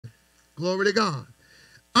Glory to God.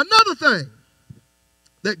 Another thing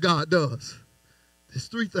that God does. There's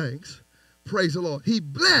three things. Praise the Lord. He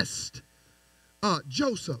blessed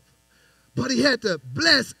Joseph, but he had to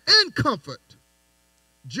bless and comfort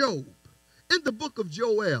Job. In the book of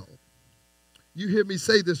Joel, you hear me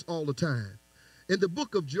say this all the time. In the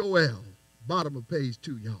book of Joel, bottom of page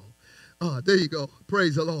 2, y'all. There you go.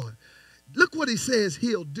 Praise the Lord. Look what he says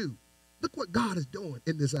he'll do. Look what God is doing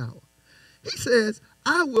in this hour. He says,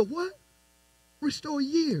 I will what? Restore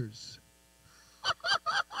years.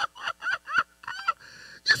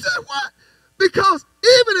 You said what? Because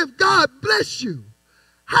even if God bless you,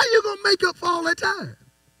 how you going to make up for all that time?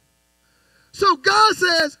 So God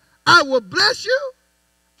says, I will bless you,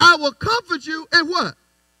 I will comfort you, and what?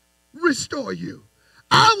 Restore you.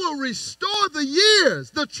 I will restore the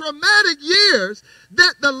years, the traumatic years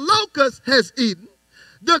that the locust has eaten,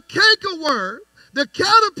 the cankerworm, the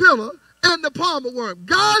caterpillar, and the palmer worm.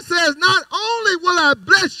 God says, not only will I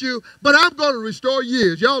bless you, but I'm going to restore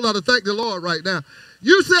years. Y'all ought to thank the Lord right now.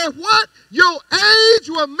 You said what? Your age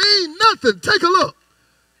will mean nothing. Take a look.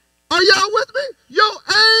 Are y'all with me? Your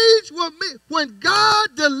age will mean, when God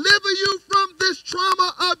deliver you from this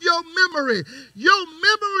trauma of your memory, your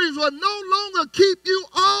memories will no longer keep you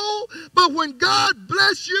old, but when God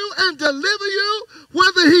bless you and deliver you,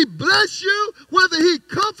 whether he bless you, whether he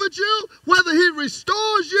comfort you, whether he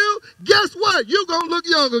restores you, guess what? You're going to look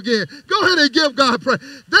young again. Go ahead and give God praise.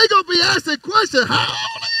 They're going to be asking questions. How old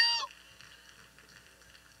are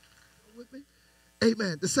you? With me?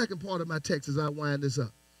 Amen. The second part of my text as I wind this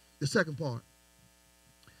up. The second part,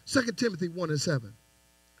 2 Timothy 1:7.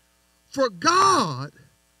 For God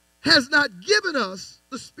has not given us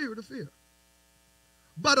the spirit of fear,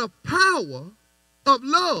 but of power, of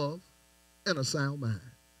love, and a sound mind.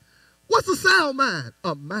 What's a sound mind?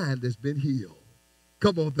 A mind that's been healed.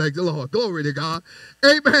 Come on, thank the Lord. Glory to God.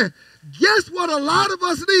 Amen. Guess what a lot of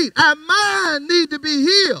us need? Our mind need to be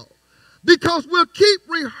healed. Because we'll keep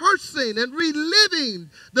rehearsing and reliving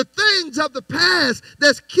the things of the past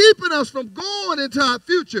that's keeping us from going into our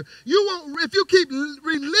future. You won't, if you keep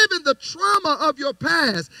reliving the trauma of your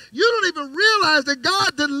past, you don't even realize that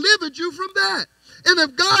God delivered you from that. And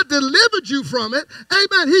if God delivered you from it,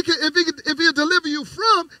 amen, if he'll deliver you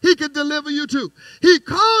from, he can deliver you too. He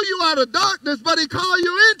called you out of darkness, but he called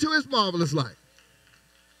you into his marvelous light.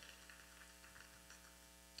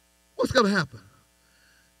 What's going to happen?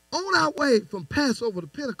 On our way from Passover to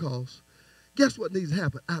Pentecost, guess what needs to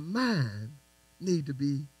happen? Our mind needs to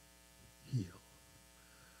be healed.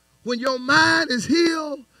 When your mind is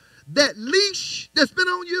healed, that leash that's been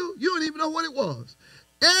on you, you don't even know what it was.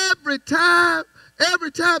 Every time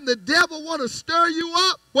the devil want to stir you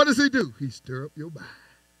up, what does he do? He stir up your mind.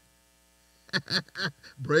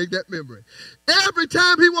 Bring that memory. Every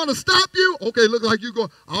time he want to stop you, okay, look like you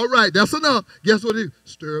going, all right, that's enough. Guess what he do?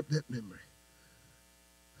 Stir up that memory.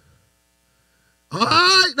 All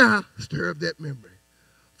right, now, stir up that memory.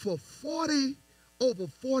 For over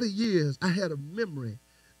 40 years, I had a memory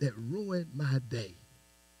that ruined my day.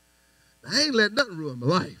 I ain't let nothing ruin my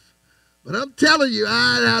life. But I'm telling you,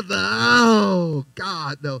 oh,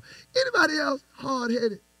 God, no. Anybody else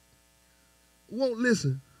hard-headed? Won't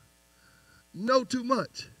listen. Know too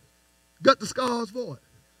much. Got the scars for it.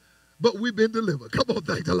 But we've been delivered. Come on,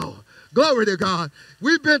 thank the Lord. Glory to God.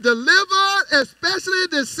 We've been delivered, especially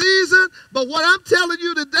this season. But what I'm telling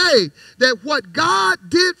you today, that what God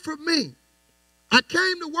did for me, I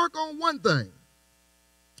came to work on one thing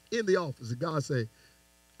in the office. And God said,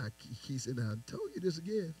 he said, I told you this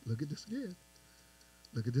again. Look at this again.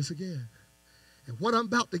 Look at this again. And what I'm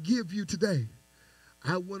about to give you today,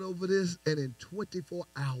 I went over this, and in 24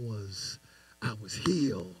 hours, I was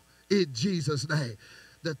healed in Jesus' name.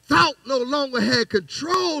 The thought no longer had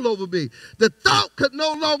control over me. The thought could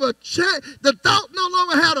no longer change. The thought no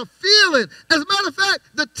longer had a feeling. As a matter of fact,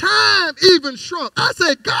 the time even shrunk. I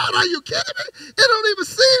said, God, are you kidding me? It don't even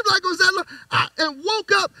seem like it was that long. And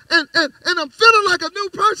woke up, and I'm feeling like a new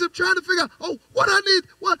person trying to figure out, oh, what I need,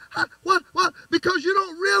 what? Because you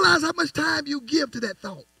don't realize how much time you give to that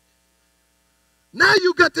thought. Now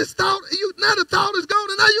you got this thought. Now the thought is gone,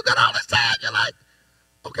 and now you got all this time. You're like,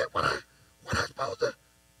 okay, what I supposed to?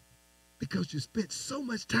 Because you spent so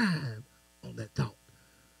much time on that thought.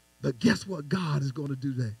 But guess what God is going to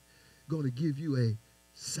do today? Going to give you a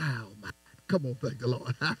sound mind. Come on, thank the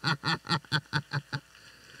Lord.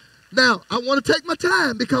 Now, I want to take my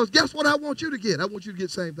time, because guess what I want you to get? I want you to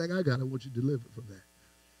get the same thing I got. I want you to deliver from that.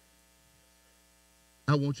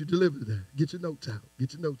 I want you to deliver that. Get your notes out.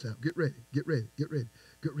 Get your notes out. Get ready. Get ready. Get ready.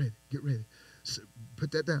 Get ready. Get ready. So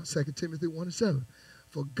put that down. 2 Timothy 1:7.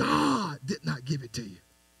 For God did not give it to you.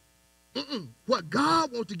 What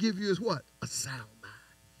God wants to give you is what? A sound mind.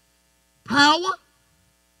 Power,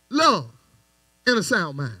 love, and a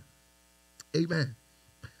sound mind. Amen.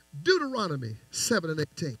 Deuteronomy 7 and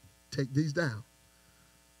 18. Take these down.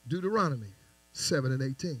 Deuteronomy 7 and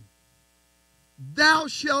 18. Thou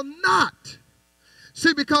shalt not.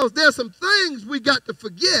 See, because there's some things we got to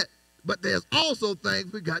forget, but there's also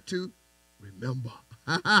things we got to remember.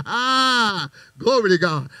 Glory to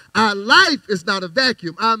God. Our life is not a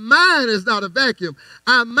vacuum. Our mind is not a vacuum.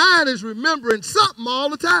 Our mind is remembering something all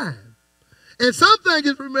the time. And some things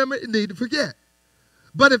is remember and need to forget.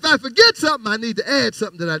 But if I forget something, I need to add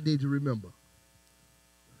something that I need to remember.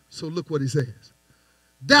 So look what he says.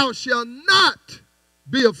 Thou shalt not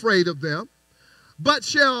be afraid of them, but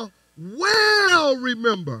shall well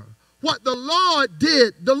remember what the Lord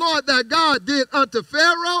did, the Lord thy God did unto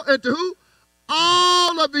Pharaoh and to who?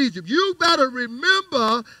 All of Egypt. You better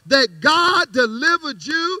remember that God delivered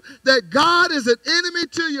you, that God is an enemy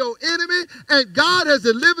to your enemy, and God has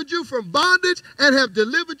delivered you from bondage and have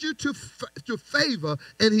delivered you to favor,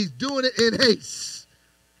 and he's doing it in haste.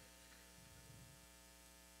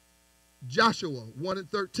 Joshua 1 and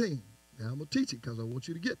 13. Now I'm going to teach it because I want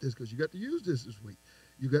you to get this, because you got to use this week.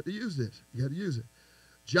 You got to use this. You got to use it.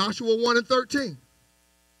 Joshua 1 and 13.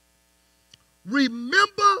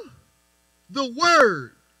 Remember the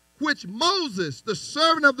word which Moses, the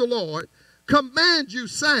servant of the Lord, commands you,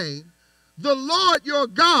 saying, the Lord your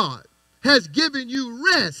God has given you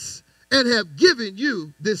rest and have given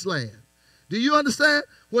you this land. Do you understand?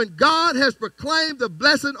 When God has proclaimed the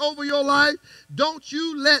blessing over your life, don't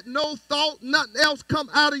you let no thought, nothing else come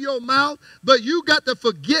out of your mouth, but you got to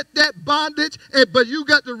forget that bondage, but you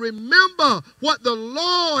got to remember what the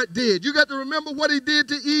Lord did. You got to remember what he did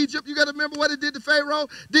to Egypt. You got to remember what he did to Pharaoh.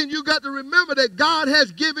 Then you got to remember that God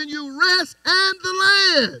has given you rest and the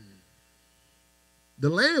land. The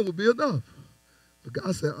land will be enough. But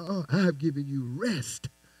God said, I have given you rest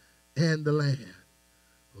and the land.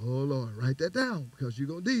 Oh, Lord, write that down because you're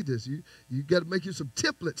going to need this. You got to make you some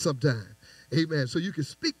templates sometime. Amen. So you can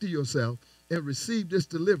speak to yourself and receive this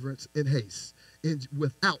deliverance in haste,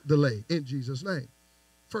 without delay, in Jesus' name.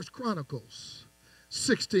 1 Chronicles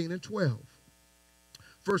 16 and 12.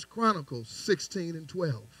 1 Chronicles 16 and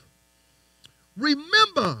 12.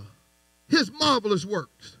 Remember his marvelous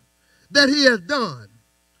works that he has done,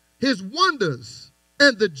 his wonders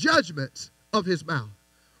and the judgments of his mouth.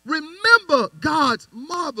 Remember God's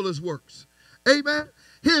marvelous works. Amen.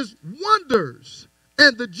 His wonders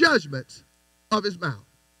and the judgments of his mouth.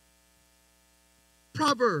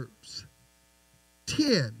 Proverbs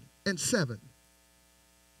 10 and 7.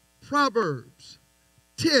 Proverbs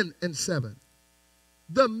 10 and 7.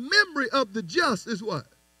 The memory of the just is what?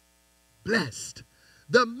 Blessed.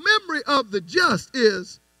 The memory of the just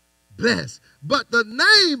is blessed. But the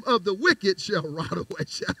name of the wicked shall rot away.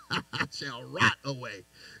 Shall rot away.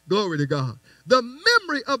 Glory to God. The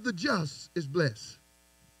memory of the just is blessed.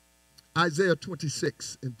 Isaiah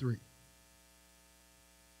 26 and 3.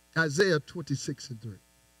 Isaiah 26 and 3.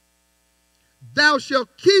 Thou shalt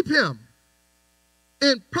keep him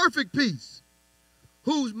in perfect peace,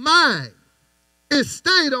 whose mind is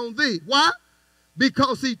stayed on thee. Why?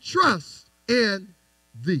 Because he trusts in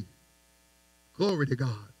thee. Glory to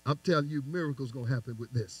God. I'm telling you, miracles going to happen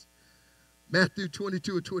with this. Matthew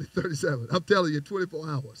 22 and 37. I'm telling you, 24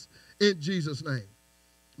 hours. In Jesus' name.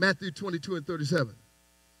 Matthew 22 and 37.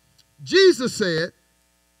 Jesus said,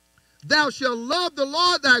 thou shalt love the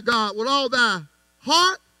Lord thy God with all thy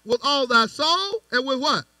heart, with all thy soul, and with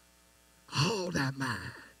what? All thy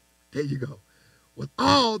mind. There you go. With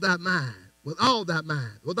all thy mind. With all thy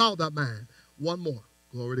mind. With all thy mind. One more.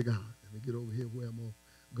 Glory to God. Let me get over here where I'm going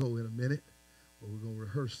to go in a minute. We're going to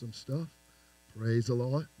rehearse some stuff. Praise the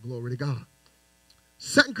Lord. Glory to God.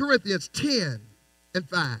 2 Corinthians 10 and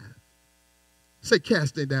 5. Say,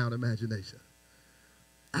 casting down imagination.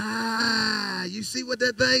 You see what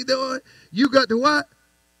that thing doing? You got to what?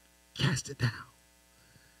 Cast it down.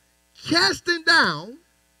 Casting down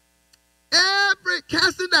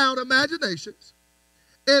imaginations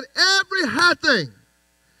and every high thing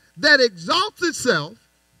that exalts itself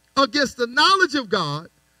against the knowledge of God,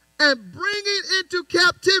 and bring it into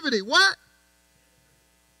captivity. What?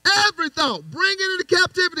 Every thought. Bring it into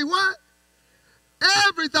captivity. What?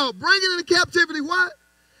 Every thought. Bring it into captivity. What?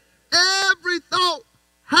 Every thought.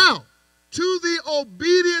 How? To the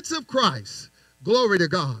obedience of Christ. Glory to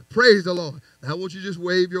God. Praise the Lord. Now I want you to just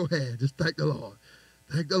wave your hand. Just thank the Lord.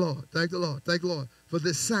 Thank the Lord. Thank the Lord. Thank the Lord for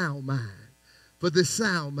this sound mind. For this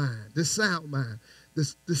sound mind. This sound mind.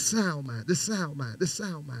 the sound mind, the sound mind, the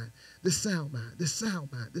sound mind, the sound mind, the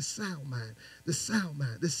sound mind, the sound mind, the sound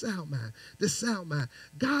mind, the sound mind, the sound mind.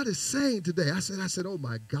 God is saying today, I said, oh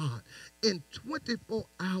my God, in 24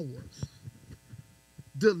 hours,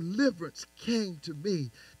 deliverance came to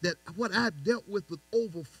me that what I've dealt with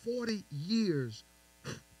over 40 years.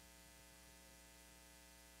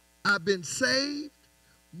 I've been saved,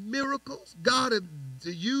 miracles. God has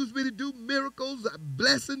used me to do miracles,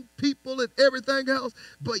 blessing people and everything else.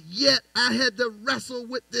 But yet I had to wrestle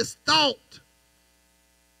with this thought.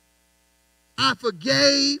 I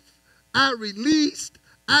forgave, I released,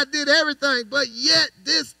 I did everything. But yet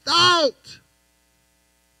this thought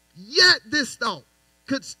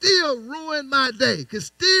could still ruin my day, could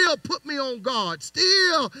still put me on guard,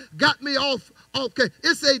 still got me off. Okay,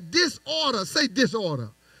 it's a disorder. Say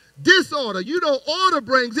disorder. Disorder. You know, order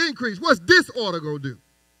brings increase. What's disorder going to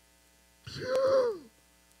do?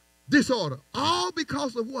 Disorder. All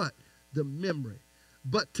because of what? The memory.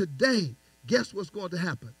 But today, guess what's going to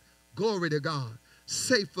happen? Glory to God.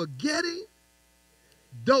 Say, forgetting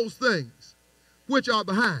those things which are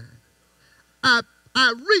behind. I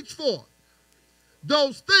reach forth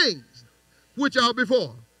those things which are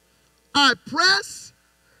before. I press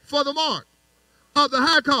for the mark of the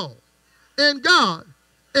high call in God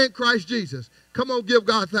in Christ Jesus. Come on, give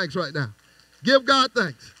God thanks right now. Give God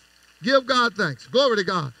thanks. Give God thanks. Glory to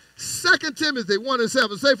God. 2 Timothy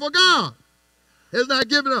 1:7. Say, for God has not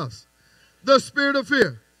given us the spirit of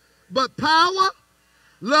fear, but power,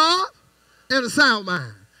 love, and a sound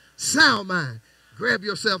mind. Sound mind. Grab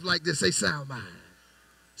yourself like this. Say, sound mind.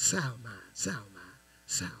 Sound mind. Sound mind.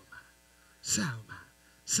 Sound mind. Sound mind.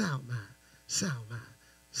 Sound mind. Sound mind.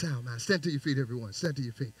 Sound mind. Stand to your feet, everyone. Stand to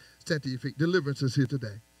your feet. Stand to your feet. Deliverance is here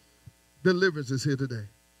today. Deliverance is here today.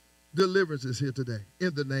 Deliverance is here today.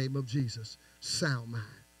 In the name of Jesus. Sound mind.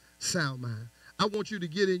 Sound mind. I want you to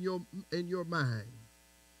get in your mind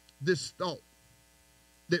this thought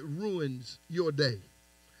that ruins your day.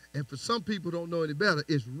 And for some people who don't know any better,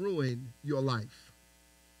 it's ruined your life.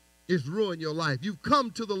 It's ruined your life. You've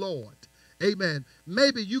come to the Lord. Amen.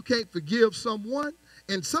 Maybe you can't forgive someone,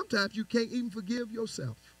 and sometimes you can't even forgive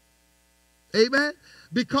yourself. Amen.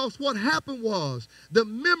 Because what happened was the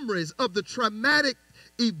memories of the traumatic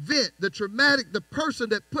event, the person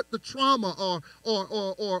that put the trauma or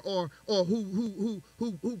who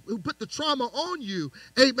put the trauma on you.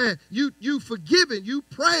 Amen. You forgiven, you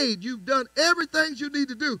prayed, you've done everything you need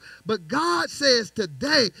to do. But God says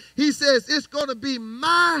today, he says it's going to be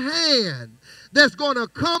my hand that's going to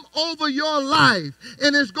come over your life,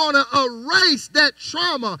 and it's going to erase that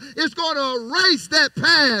trauma. It's going to erase that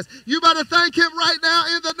past. You better thank him right now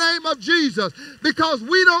in the name of Jesus, because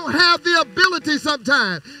we don't have the ability sometimes.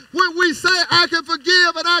 When we say I can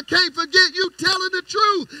forgive and I can't forget, you telling the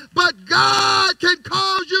truth. But God can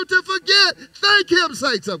cause you to forget. Thank him,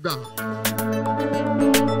 saints of God.